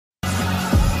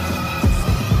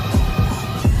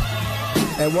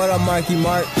Hey, what up, Marky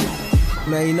Mark?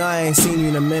 Man, you know I ain't seen you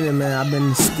in a minute, man. I've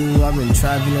been in school, I've been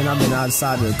traveling, I've been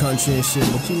outside of the country and shit.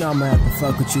 But you know I'm gonna have to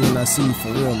fuck with you when I see you for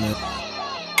real, man.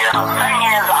 You know, the thing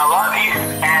is, I love you,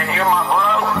 and you're my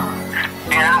bro,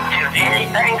 and I'll do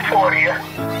anything for you.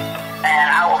 And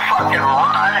I will fucking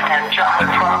run and jump in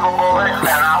front of a bullet, and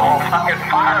I will fucking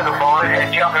fire the bullet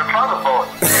and jump in front of the bullet.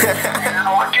 And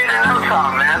I want you to know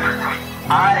something, man.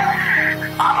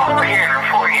 I'm over here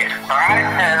for you, alright?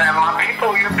 And my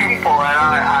people, your people, and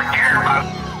I care about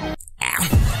you.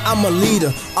 I'm a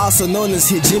leader, also known as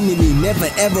Hegemony. Never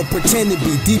ever pretend to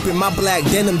be deep in my black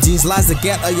denim jeans. Lies the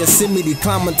gap of Yosemite.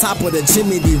 Climb on top of the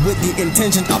chimney with the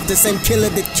intention of the same killer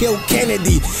that killed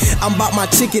Kennedy. I'm about my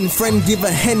chicken friend, give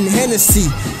a Hennessy.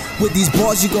 With these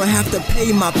balls, you gon' have to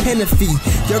pay my penny fee.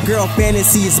 Your girl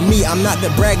fantasy is me, I'm not the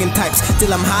bragging types.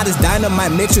 Still I'm hot as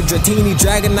dynamite, mixed with Dratini,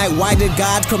 Dragonite. Why did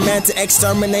God command to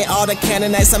exterminate all the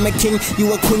Canaanites? I'm a king,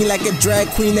 you a queen, like a drag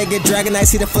queen. They get Dragonite,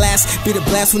 see the flash, be the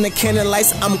blast when the cannon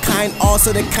lights. I'm kind,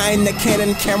 also the kind the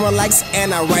Canon camera likes.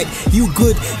 And I write, you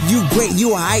good, you great,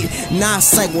 you alright. Nah,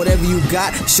 psych, whatever you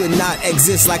got should not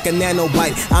exist like a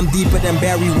nanobite. I'm deeper than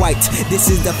Barry White. This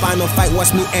is the final fight,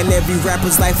 watch me end every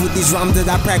rapper's life with these rhymes that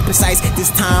I practice. This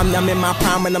time I'm in my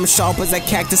prime and I'm sharp as a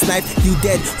cactus knife. You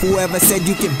dead, whoever said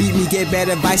you can beat me, get bad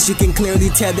advice. You can clearly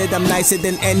tell that I'm nicer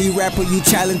than any rapper you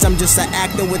challenge. I'm just an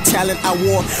actor with talent. I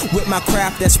war with my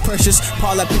craft that's precious.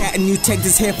 Paula Patton, you take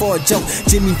this here for a joke.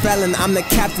 Jimmy Fallon, I'm the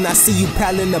captain, I see you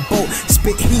paddling the boat.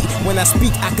 Spit heat, when I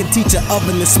speak I can teach an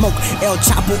oven to smoke. El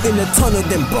Chapo in the tunnel,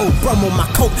 then blow brum on my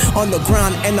coat. On the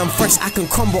ground and I'm fresh, I can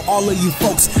crumble all of you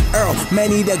folks. Earl,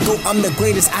 Manny the GOAT, I'm the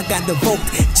greatest, I got the vote.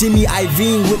 Jimmy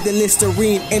Iovine with the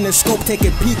Listerine in the scope, take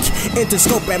a peek,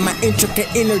 interscope at my intricate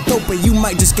inner dope, and you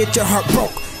might just get your heart broke,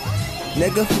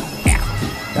 nigga.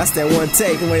 That's that one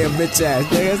take away your bitch ass,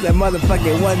 nigga. That's that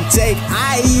motherfucking one take.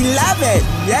 I love it.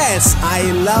 Yes, I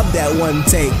love that one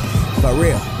take. For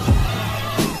real.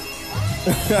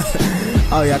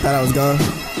 Oh yeah, I thought I was gone.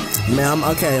 Man, I'm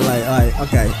okay, like,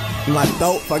 okay. My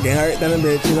throat fucking hurt than a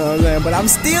bitch, you know what I'm saying? But I'm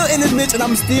still in this bitch and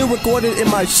I'm still recording in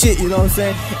my shit, you know what I'm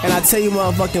saying? And I tell you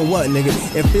motherfucking what, nigga,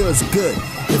 it feels good.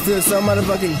 It feels so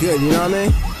motherfucking good, you know what I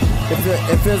mean?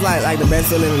 It feels like the best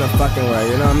feeling in the fucking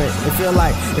world, you know what I mean? It feel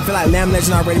like Lamb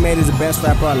Legend already made is the best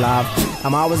rapper alive.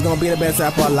 I'm always gonna be the best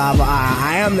rapper alive.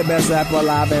 I am the best rapper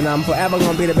alive, and I'm forever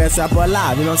gonna be the best rapper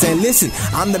alive. You know what I'm saying? Listen,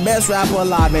 I'm the best rapper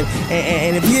alive,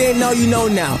 and if you didn't know, you know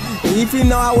now. And if you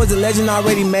know I was a legend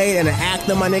already made and an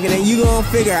actor, my nigga, then you gonna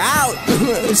figure out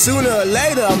sooner or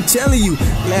later. I'm telling you,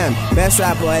 man, best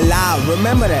rapper alive.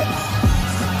 Remember that.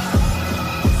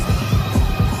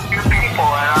 You people,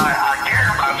 and I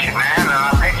care about you, man. And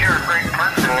I think you're a great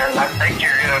person, and I think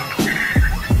you're gonna.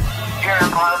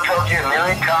 I've told you a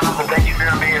million times, I think you're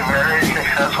going to be a very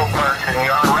successful person.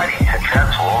 You're already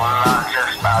successful, and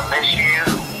I miss you.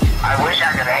 I wish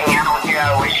I could hang out with you.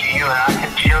 I wish you and I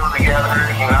could chill together.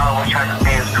 You know, I wish I could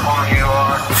be as cool as you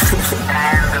are.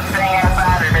 And the thing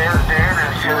about it is, dude,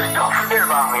 is just don't forget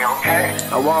about me, okay?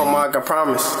 I won't, Mark, I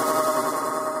promise.